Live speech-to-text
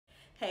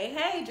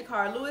Hey,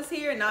 Jakara Lewis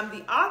here, and I'm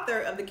the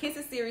author of the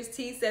Kisses Series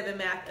T7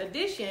 Math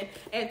Edition.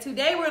 And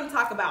today we're going to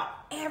talk about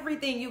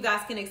everything you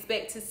guys can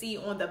expect to see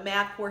on the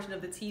math portion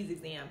of the TEAS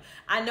exam.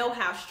 I know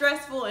how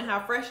stressful and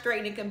how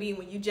frustrating it can be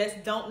when you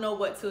just don't know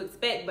what to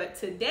expect, but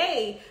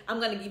today I'm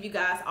going to give you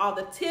guys all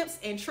the tips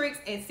and tricks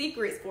and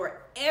secrets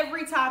for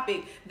every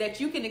topic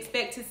that you can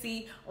expect to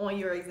see on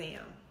your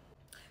exam.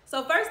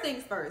 So first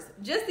things first,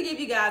 just to give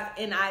you guys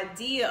an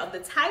idea of the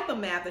type of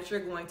math that you're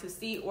going to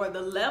see or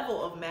the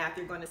level of math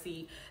you're going to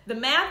see, the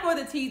math for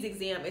the TEAS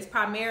exam is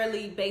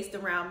primarily based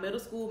around middle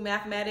school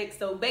mathematics.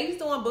 So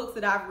based on books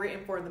that I've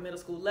written for the middle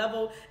school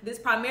level, this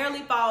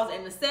primarily falls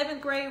in the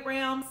 7th grade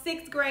realm,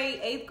 6th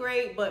grade, 8th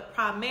grade, but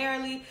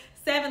primarily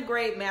 7th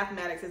grade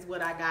mathematics is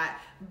what I got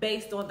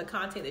based on the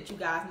content that you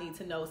guys need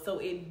to know. So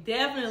it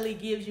definitely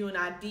gives you an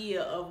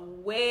idea of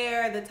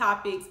where the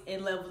topics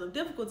and levels of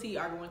difficulty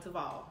are going to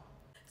fall.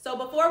 So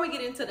before we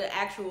get into the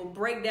actual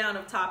breakdown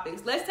of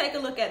topics, let's take a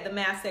look at the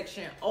math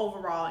section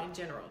overall in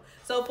general.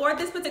 So for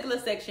this particular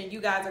section,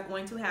 you guys are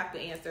going to have to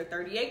answer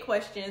 38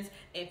 questions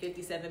in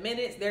 57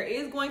 minutes. There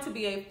is going to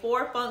be a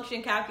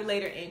 4-function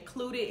calculator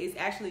included. It's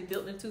actually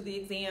built into the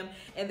exam,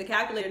 and the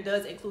calculator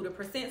does include a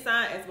percent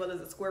sign as well as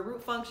a square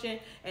root function.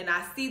 And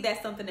I see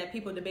that's something that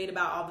people debate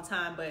about all the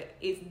time, but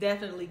it's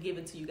definitely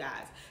given to you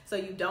guys, so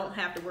you don't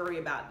have to worry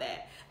about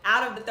that.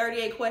 Out of the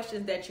 38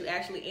 questions that you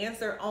actually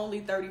answer,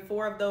 only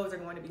 34 of those are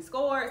going to be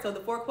scored. So the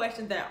 4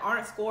 questions that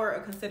aren't scored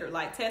are considered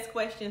like test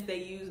questions.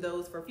 They use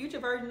those for future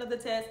versions of the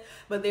test,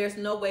 but there's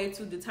no way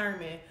to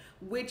determine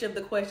which of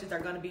the questions are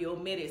going to be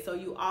omitted. So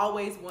you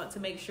always want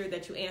to make sure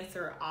that you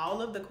answer all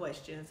of the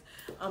questions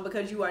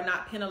because you are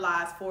not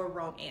penalized for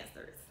wrong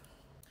answers.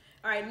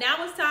 All right,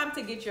 now it's time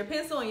to get your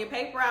pencil and your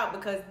paper out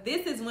because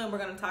this is when we're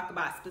going to talk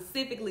about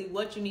specifically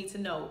what you need to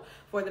know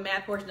for the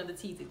math portion of the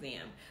TEAS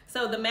exam.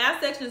 So the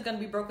math section is going to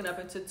be broken up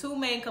into 2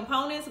 main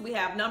components. We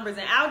have numbers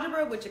and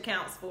algebra, which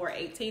accounts for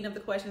 18 of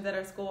the questions that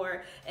are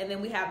scored. And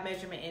then we have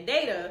measurement and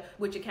data,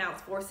 which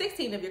accounts for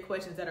 16 of your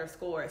questions that are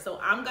scored. So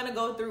I'm going to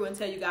go through and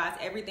tell you guys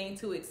everything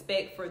to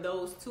expect for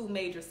those 2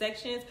 major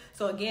sections.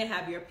 So again,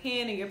 have your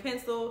pen and your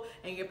pencil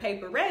and your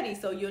paper ready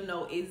so you'll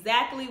know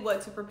exactly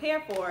what to prepare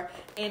for,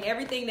 and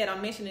everything that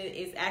I'm mentioning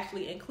is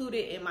actually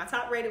included in my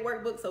top rated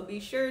workbook, so be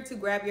sure to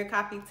grab your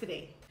copy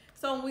today.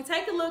 So when we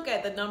take a look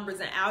at the numbers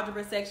and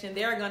algebra section,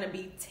 there are going to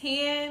be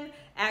 10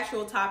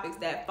 actual topics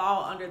that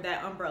fall under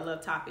that umbrella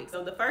of topics.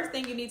 So the first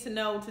thing you need to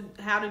know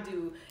how to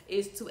do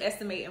is to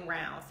estimate and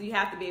round. So you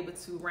have to be able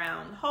to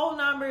round whole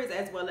numbers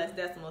as well as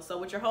decimals. So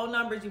with your whole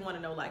numbers, you want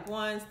to know like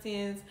ones,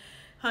 tens,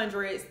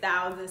 hundreds,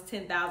 thousands,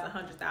 10,000,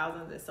 hundred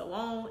thousands, and so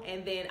on.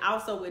 And then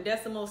also with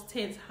decimals,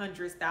 tens,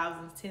 hundreds,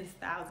 thousands, tens,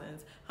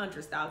 thousands,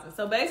 hundreds, thousands.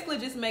 So basically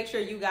just make sure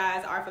you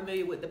guys are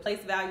familiar with the place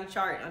value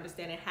chart and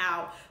understanding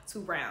how to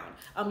round.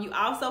 You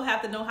also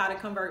have to know how to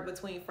convert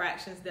between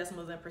fractions,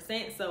 decimals, and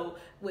percent. So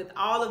with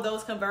all of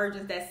those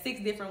conversions, that's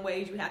 6 different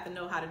ways you have to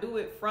know how to do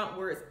it,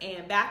 frontwards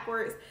and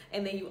backwards.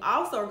 And then you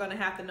also are going to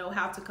have to know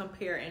how to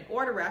compare and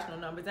order rational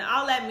numbers. And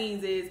all that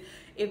means is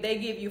if they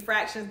give you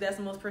fractions,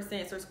 decimals,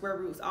 percents, or square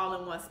roots all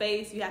in one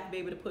space, you have to be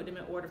able to put them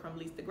in order from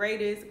least to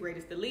greatest,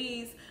 greatest to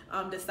least,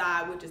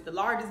 decide which is the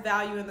largest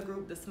value in the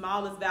group, the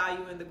smallest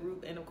value in the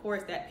group, and of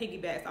course that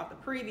piggybacks off the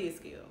previous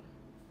skill.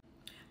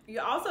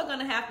 You're also going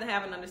to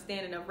have an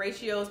understanding of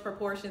ratios,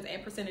 proportions,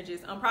 and percentages.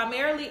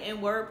 Primarily in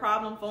word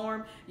problem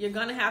form, you're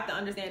going to have to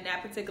understand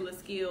that particular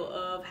skill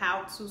of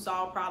how to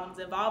solve problems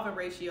involving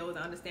ratios,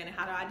 understanding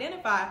how to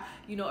identify,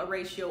 a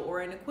ratio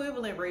or an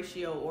equivalent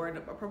ratio or a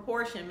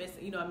proportion,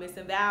 a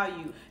missing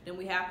value. Then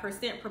we have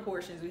percent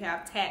proportions. We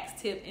have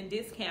tax, tip, and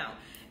discount.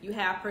 You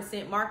have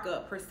percent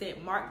markup,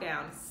 percent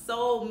markdown.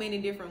 So many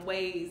different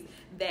ways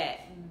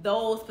that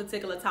those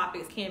particular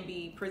topics can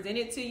be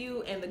presented to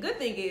you. And the good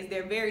thing is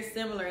they're very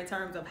similar in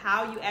terms of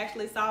how you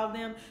actually solve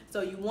them.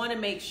 So you want to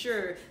make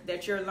sure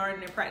that you're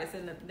learning and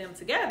practicing them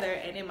together.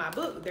 And in my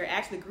book, they're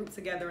actually grouped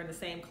together in the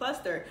same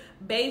cluster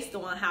based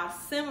on how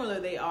similar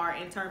they are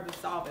in terms of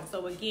solving.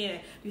 So again,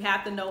 you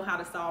have to know how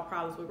to solve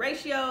problems with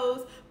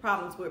ratios,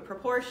 problems with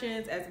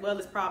proportions, as well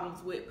as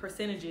problems with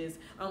percentages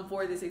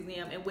for this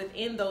exam. And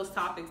within those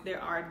topics,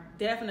 there are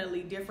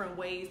definitely different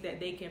ways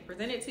that they can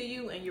present it to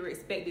you, and you're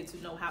expected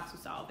to know how to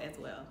solve as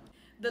well.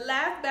 The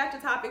last batch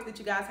of topics that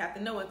you guys have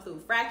to know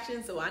include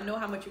fractions. So I know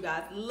how much you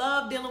guys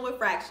love dealing with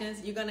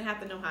fractions. You're going to have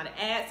to know how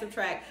to add,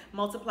 subtract,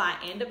 multiply,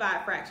 and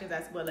divide fractions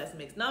as well as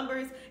mixed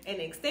numbers. And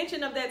the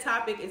extension of that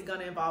topic is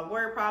going to involve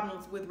word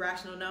problems with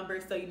rational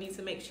numbers. So you need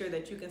to make sure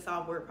that you can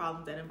solve word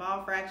problems that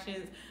involve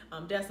fractions,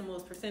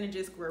 decimals,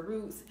 percentages, square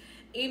roots,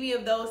 any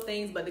of those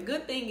things. But the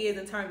good thing is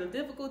in terms of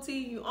difficulty,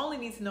 you only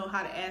need to know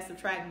how to add,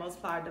 subtract,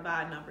 multiply, or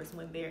divide numbers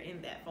when they're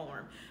in that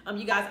form.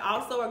 You guys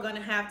also are going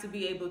to have to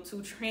be able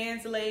to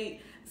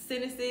translate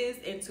sentences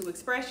into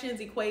expressions,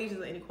 equations,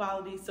 and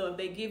inequalities. So if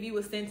they give you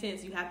a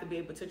sentence, you have to be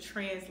able to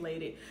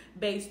translate it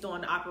based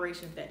on the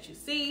operations that you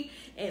see.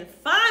 And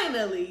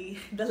finally,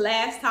 the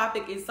last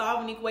topic is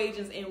solving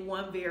equations in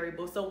one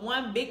variable. So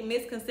one big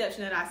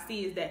misconception that I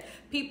see is that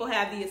people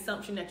have the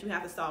assumption that you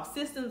have to solve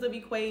systems of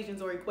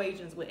equations or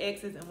equations with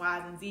x's and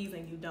y's and z's,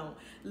 and you don't.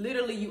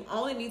 Literally, you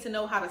only need to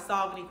know how to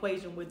solve an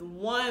equation with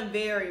one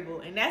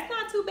variable, and that's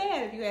not too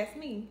bad if you ask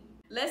me.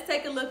 Let's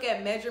take a look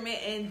at measurement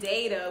and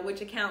data,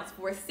 which accounts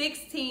for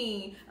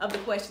 16 of the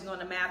questions on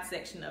the math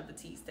section of the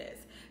TEAS test.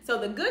 So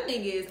the good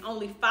thing is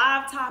only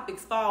 5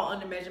 topics fall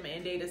under measurement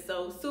and data,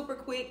 so super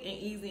quick and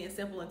easy and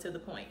simple and to the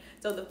point.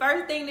 So the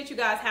first thing that you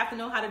guys have to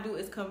know how to do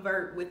is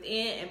convert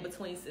within and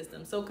between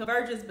systems. So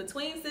convergence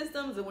between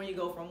systems is when you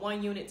go from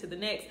one unit to the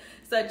next,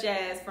 such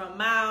as from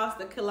miles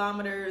to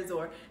kilometers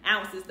or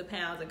ounces to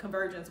pounds. And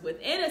convergence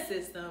within a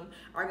system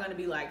are going to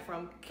be like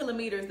from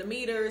kilometers to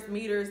meters,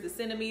 meters to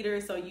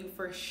centimeters. So you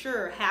for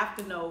sure have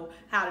to know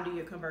how to do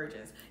your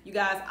convergence. You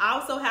guys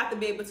also have to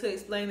be able to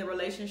explain the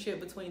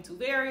relationship between two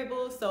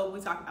variables. So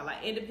we talk about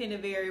like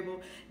independent variable,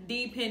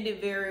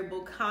 dependent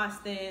variable,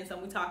 constants,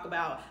 and we talk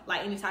about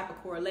like any type of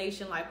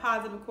correlation, like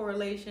positive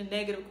correlation,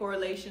 negative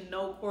correlation,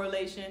 no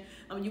correlation.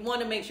 You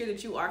want to make sure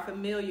that you are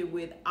familiar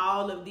with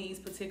all of these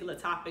particular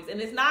topics. And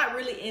it's not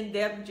really in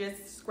depth,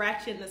 just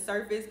scratching the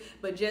surface,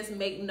 but just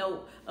make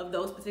note of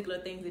those particular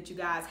things that you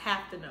guys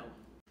have to know.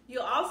 You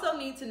also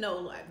need to know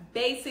like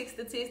basic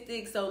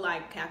statistics, so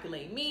like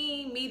calculate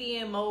mean,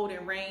 median, mode,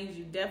 and range.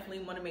 You definitely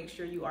want to make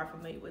sure you are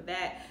familiar with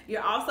that.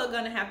 You're also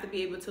going to have to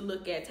be able to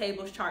look at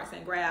tables, charts,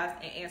 and graphs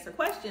and answer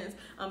questions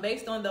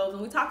based on those.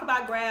 When we talk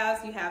about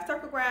graphs, you have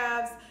circle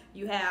graphs,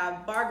 you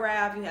have bar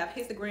graphs, you have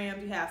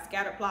histograms, you have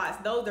scatter plots.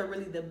 Those are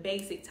really the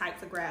basic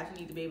types of graphs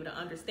you need to be able to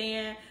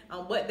understand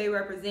what they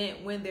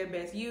represent, when they're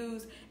best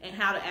used, and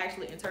how to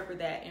actually interpret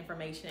that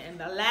information. And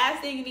the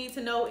last thing you need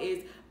to know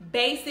is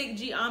basic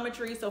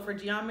geometry. So for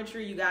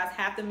geometry, you guys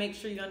have to make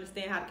sure you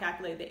understand how to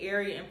calculate the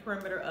area and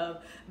perimeter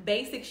of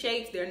basic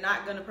shapes. They're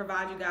not going to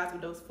provide you guys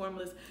with those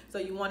formulas. So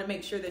you want to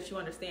make sure that you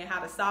understand how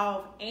to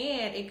solve,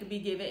 and it could be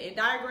given in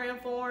diagram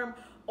form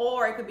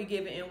or it could be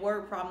given in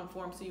word problem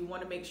form. So you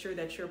want to make sure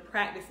that you're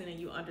practicing and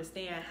you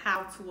understand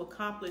how to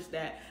accomplish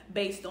that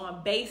based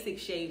on basic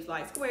shapes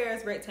like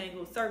squares,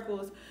 rectangles,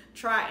 circles,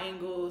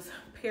 triangles,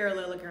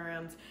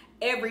 parallelograms,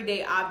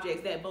 everyday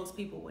objects that most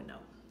people would know.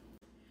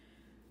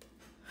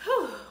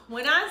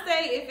 When I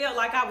say it felt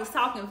like I was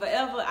talking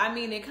forever, I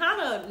mean it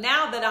kind of,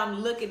 now that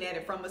I'm looking at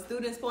it from a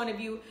student's point of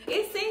view,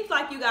 it seems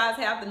like you guys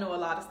have to know a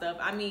lot of stuff.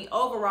 I mean,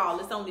 overall,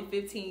 it's only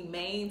 15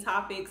 main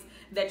topics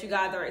that you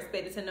guys are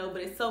expected to know,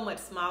 but it's so much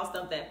small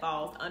stuff that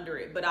falls under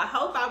it. But I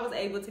hope I was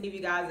able to give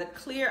you guys a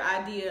clear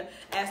idea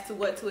as to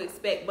what to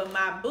expect. But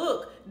my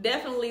book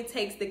definitely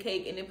takes the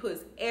cake and it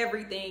puts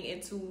everything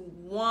into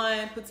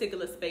one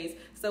particular space.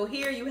 So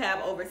here you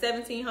have over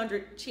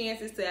 1,700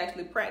 chances to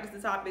actually practice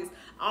the topics.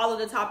 All of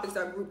the topics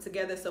are grouped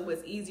together so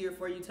it's easier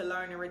for you to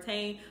learn and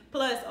retain,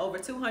 plus over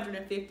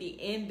 250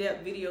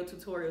 in-depth video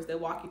tutorials that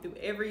walk you through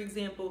every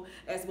example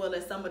as well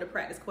as some of the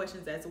practice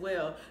questions as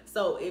well.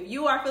 So if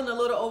you are feeling a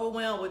little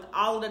overwhelmed with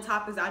all of the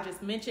topics I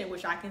just mentioned,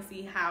 which I can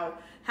see how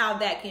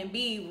that can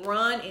be,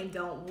 run and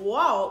don't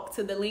walk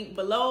to the link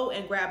below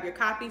and grab your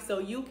copy so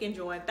you can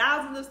join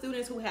thousands of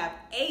students who have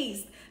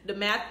aced the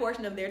math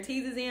portion of their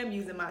TEAS exam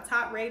using my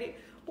top rated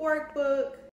workbook.